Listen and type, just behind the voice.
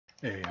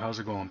Hey, how's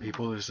it going,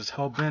 people? This is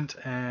Hellbent,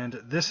 and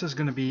this is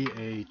going to be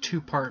a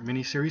two-part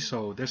mini-series.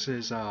 So this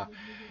is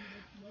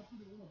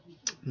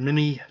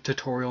mini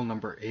tutorial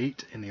number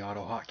 8 in the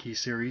AutoHotkey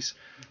series.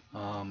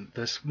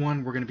 This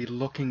one we're going to be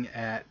looking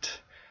at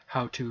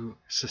how to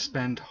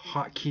suspend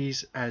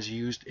hotkeys as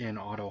used in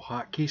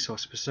AutoHotkey. So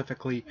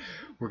specifically,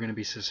 we're going to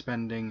be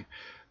suspending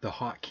the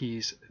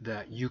hotkeys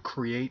that you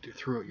create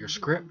throughout your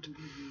script.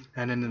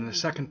 And then in the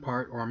second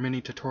part, or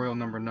mini tutorial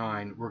number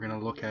 9, we're going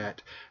to look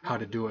at how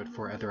to do it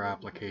for other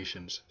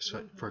applications.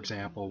 So, for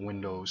example,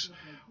 Windows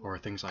or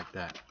things like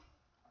that.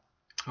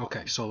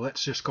 Okay, so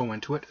let's just go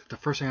into it. The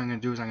first thing I'm going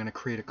to do is I'm going to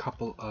create a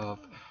couple of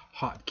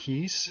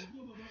hotkeys.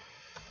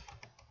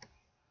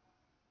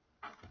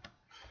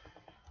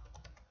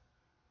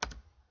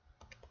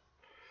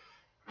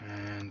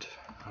 And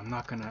I'm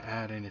not going to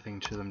add anything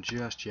to them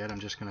just yet. I'm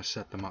just going to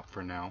set them up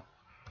for now.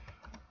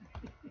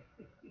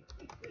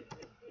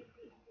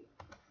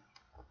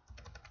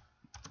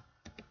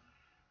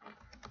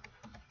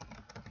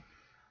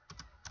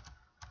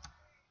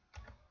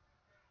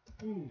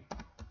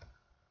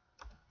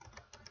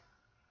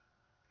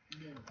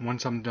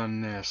 Once I'm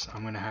done this,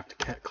 I'm going to have to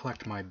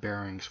collect my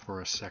bearings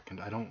for a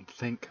second. I don't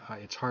think,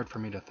 it's hard for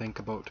me to think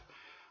about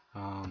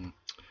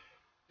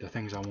the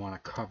things I want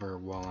to cover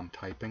while I'm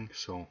typing,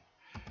 so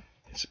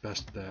it's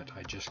best that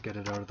I just get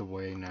it out of the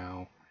way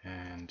now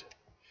and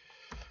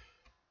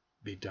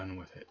be done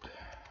with it.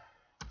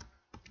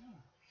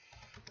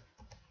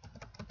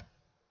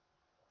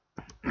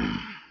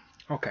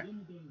 Okay,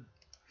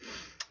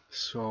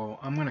 so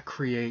I'm going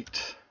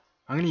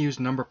to use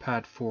number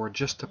pad 4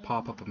 just to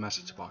pop up a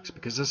message box,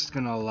 because this is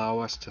going to allow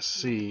us to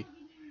see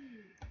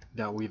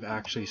that we've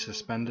actually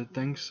suspended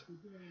things.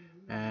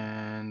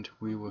 And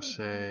we will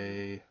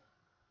say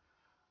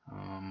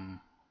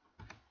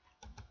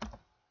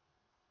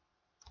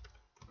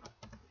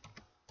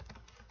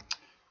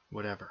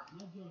whatever.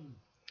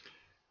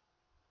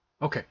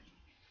 Okay,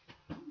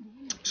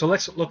 so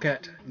let's look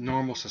at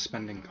normal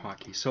suspending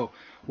hotkeys. So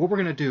what we're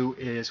going to do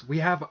is we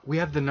have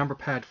the number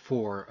pad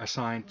 4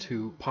 assigned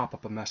to pop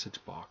up a message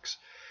box.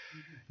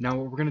 Now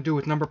what we're going to do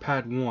with number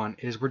pad 1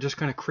 is we're just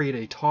going to create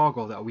a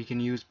toggle that we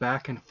can use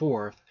back and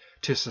forth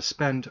to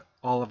suspend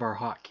all of our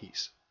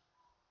hotkeys.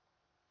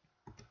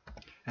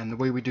 And the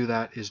way we do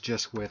that is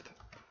just with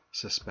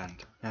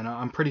suspend. And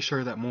I'm pretty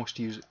sure that most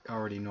of you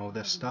already know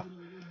this stuff,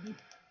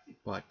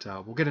 but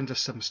we'll get into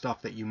some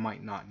stuff that you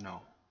might not know.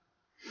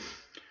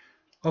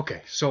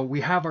 Okay, so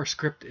we have our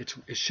script. It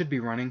should be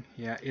running.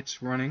 Yeah,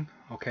 it's running.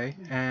 Okay,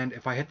 and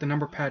if I hit the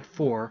number pad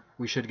 4,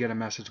 we should get a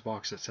message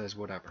box that says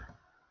whatever.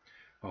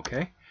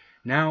 Okay,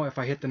 now if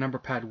I hit the number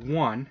pad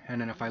 1,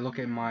 and then if I look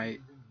at my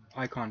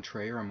icon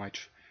tray or my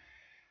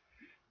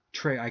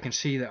tray, I can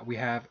see that we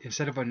have,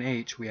 instead of an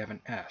H, we have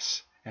an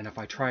S. And if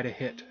I try to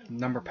hit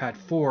number pad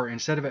 4,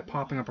 instead of it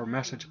popping up our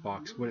message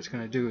box, what it's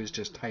going to do is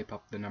just type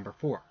up the number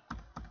 4.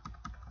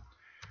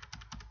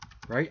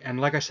 Right?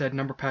 And like I said,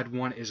 number pad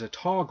 1 is a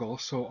toggle,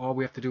 so all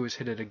we have to do is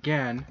hit it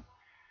again,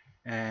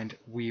 and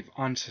we've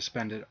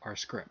unsuspended our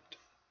script.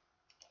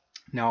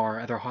 Now our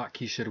other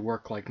hotkeys should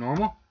work like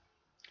normal.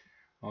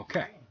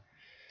 Okay.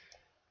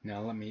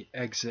 Now let me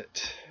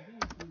exit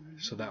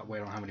so that way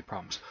I don't have any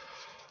problems.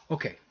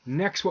 Okay,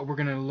 next what we're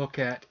going to look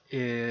at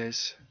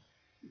is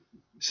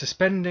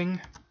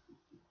suspending.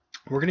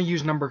 We're going to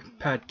use number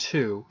pad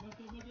 2.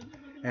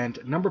 And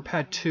number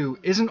pad 2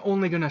 isn't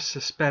only going to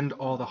suspend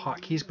all the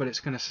hotkeys, but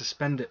it's going to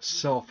suspend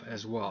itself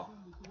as well.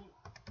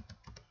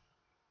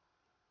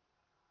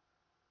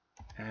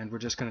 And we're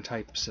just going to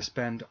type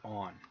suspend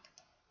on.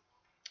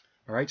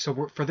 Alright,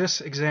 so for this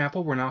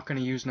example, we're not going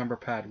to use number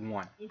pad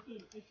 1.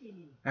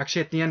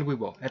 Actually, at the end we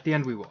will. At the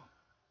end we will.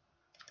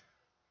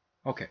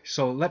 Okay,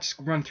 so let's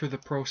run through the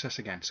process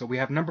again. So we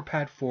have number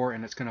pad 4,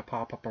 and it's going to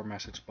pop up our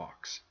message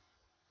box.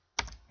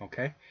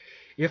 Okay,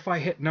 if I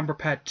hit number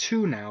pad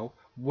 2 now,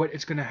 what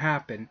is going to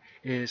happen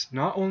is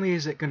not only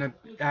is it going to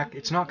act,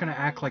 it's not going to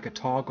act like a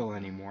toggle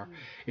anymore.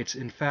 It's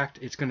in fact,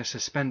 it's going to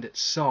suspend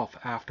itself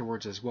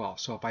afterwards as well.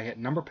 So if I hit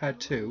number pad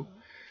 2,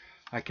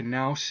 I can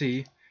now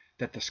see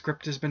that the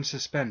script has been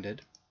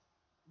suspended.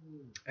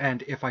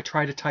 And if I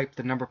try to type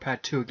the number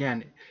pad 2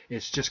 again,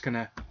 it's just going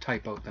to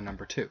type out the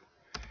number 2.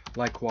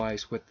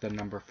 Likewise with the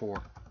number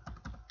 4.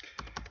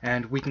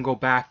 And we can go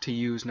back to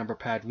use number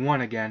pad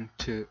 1 again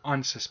to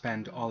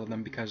unsuspend all of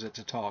them because it's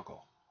a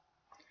toggle.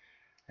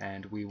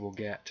 And we will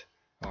get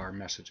our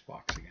message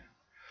box again.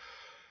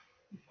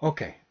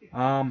 Okay.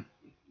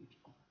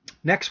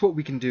 Next what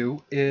we can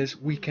do is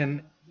we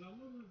can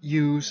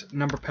use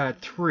number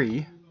pad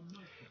 3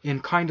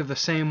 in kind of the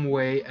same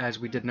way as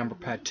we did number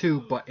pad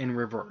 2, but in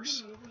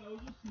reverse.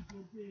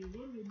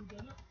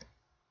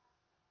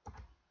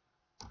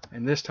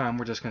 And this time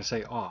we're just going to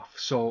say off.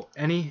 So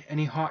any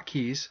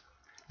hotkeys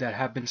that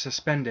have been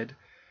suspended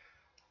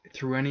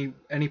through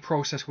any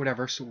process,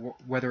 whatever, so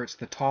whether it's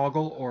the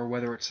toggle or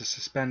whether it's a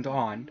suspend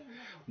on,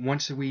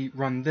 once we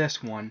run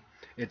this one,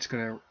 it's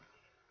going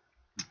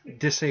to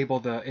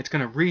disable it's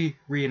going to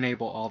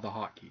re-enable all the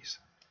hotkeys.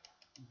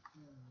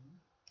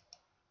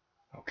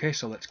 Okay,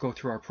 so let's go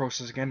through our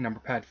process again. Number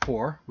pad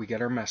 4, we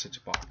get our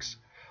message box.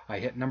 I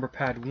hit number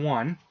pad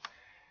 1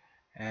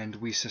 and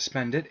we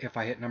suspend it. If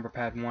I hit number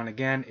pad 1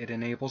 again, it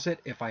enables it.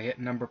 If I hit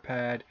number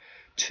pad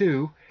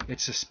 2, it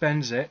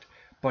suspends it,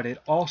 but it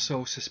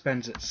also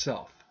suspends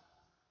itself.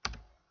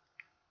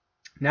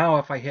 Now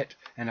if I hit,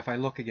 and if I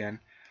look again,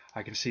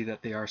 I can see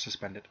that they are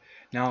suspended.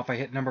 Now if I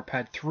hit number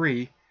pad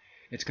 3,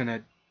 it's going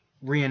to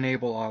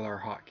re-enable all our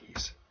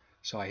hotkeys.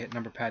 So I hit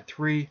number pad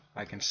 3,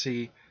 I can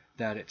see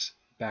that it's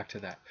back to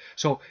that.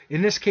 So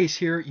in this case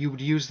here, you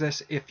would use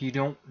this if you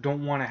don't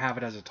want to have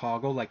it as a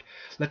toggle. Like,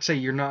 let's say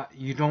you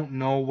don't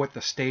know what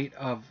the state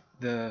of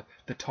the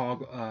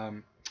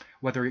toggle,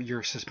 whether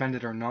you're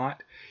suspended or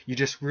not. You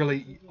just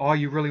all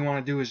you really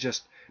want to do is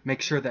just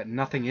make sure that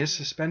nothing is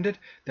suspended.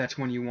 That's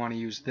when you want to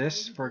use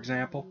this, for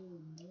example.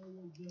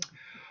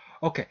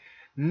 Okay,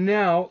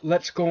 now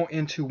let's go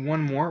into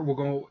one more. We'll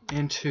go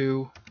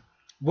into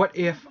what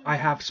if I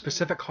have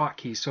specific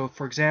hotkeys. So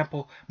for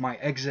example, my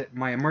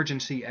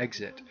emergency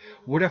exit.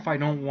 What if I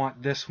don't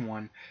want this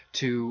one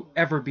to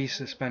ever be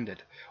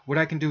suspended? What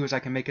I can do is I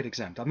can make it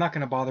exempt. I'm not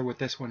going to bother with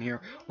this one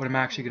here. What I'm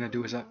actually going to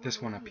do is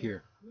this one up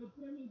here.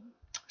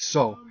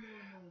 So,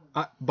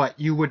 but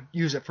you would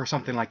use it for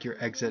something like your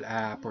exit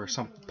app or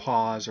some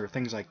pause or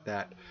things like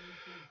that.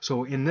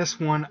 So in this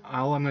one,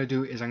 all I'm going to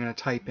do is I'm going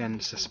to type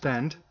in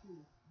suspend,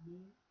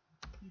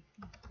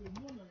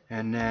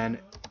 and then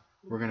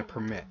we're going to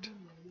permit.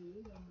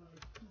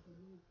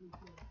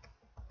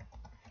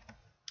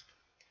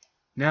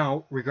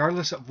 Now,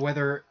 regardless of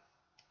whether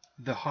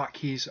the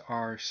hotkeys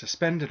are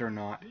suspended or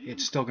not,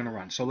 it's still going to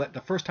run. So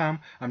the first time,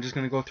 I'm just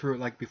going to go through it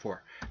like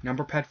before.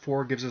 Number pad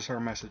 4 gives us our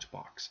message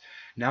box.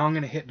 Now I'm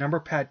going to hit number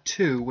pad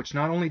 2, which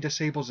not only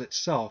disables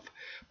itself,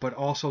 but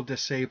also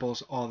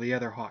disables all the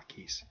other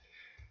hotkeys.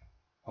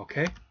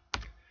 Okay?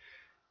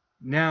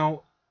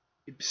 Now,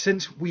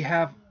 since we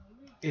have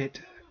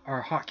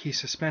our hotkey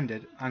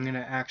suspended, I'm going to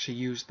actually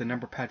use the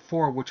number pad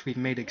 4, which we've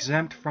made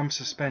exempt from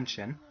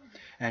suspension,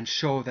 and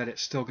show that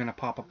it's still going to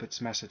pop up its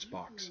message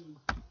box.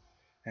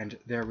 And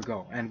there we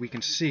go. And we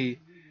can see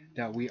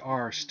that we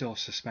are still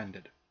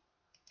suspended.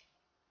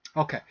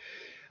 Okay,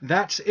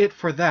 that's it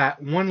for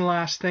that. One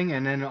last thing,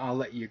 and then I'll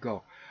let you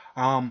go.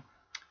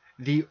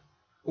 The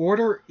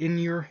order in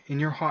your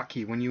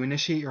hotkey, when you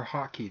initiate your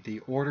hotkey, the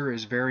order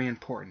is very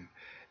important.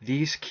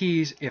 These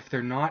keys, if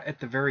they're not at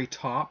the very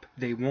top,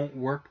 they won't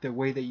work the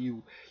way that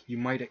you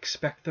might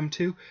expect them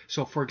to.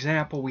 So for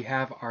example, we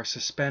have our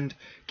suspend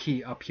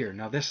key up here.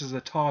 Now this is the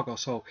toggle,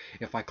 so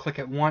if I click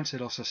it once,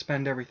 it'll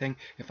suspend everything.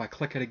 If I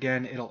click it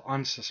again, it'll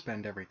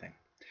unsuspend everything.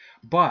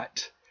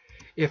 But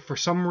if for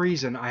some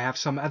reason I have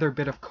some other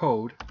bit of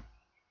code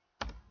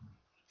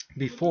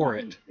before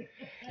it,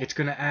 it's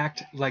going to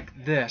act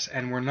like this,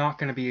 and we're not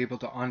going to be able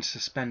to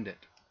unsuspend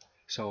it.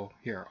 So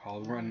here,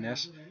 I'll run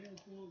this.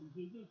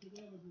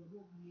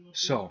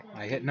 So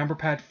I hit number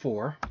pad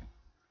 4,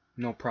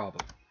 no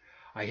problem.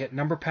 I hit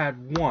number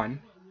pad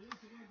 1,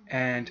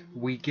 and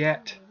we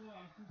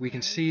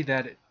can see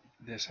that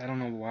I don't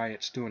know why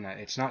it's doing that.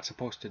 It's not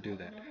supposed to do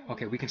that.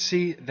 Okay, we can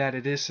see that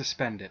it is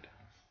suspended.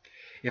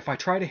 If I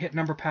try to hit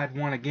number pad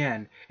 1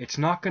 again, it's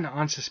not going to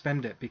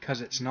unsuspend it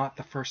because it's not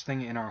the first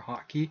thing in our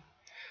hotkey.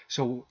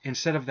 So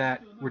instead of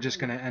that, we're just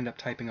going to end up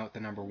typing out the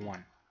number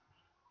 1.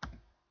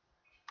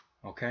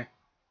 Okay?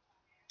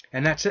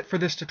 And that's it for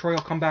this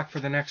tutorial. Come back for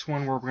the next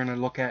one where we're going to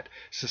look at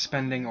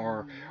suspending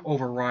or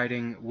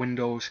overriding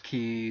Windows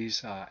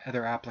keys,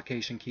 other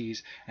application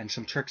keys, and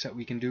some tricks that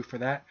we can do for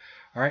that.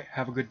 Alright,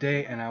 have a good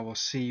day, and I will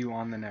see you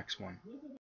on the next one.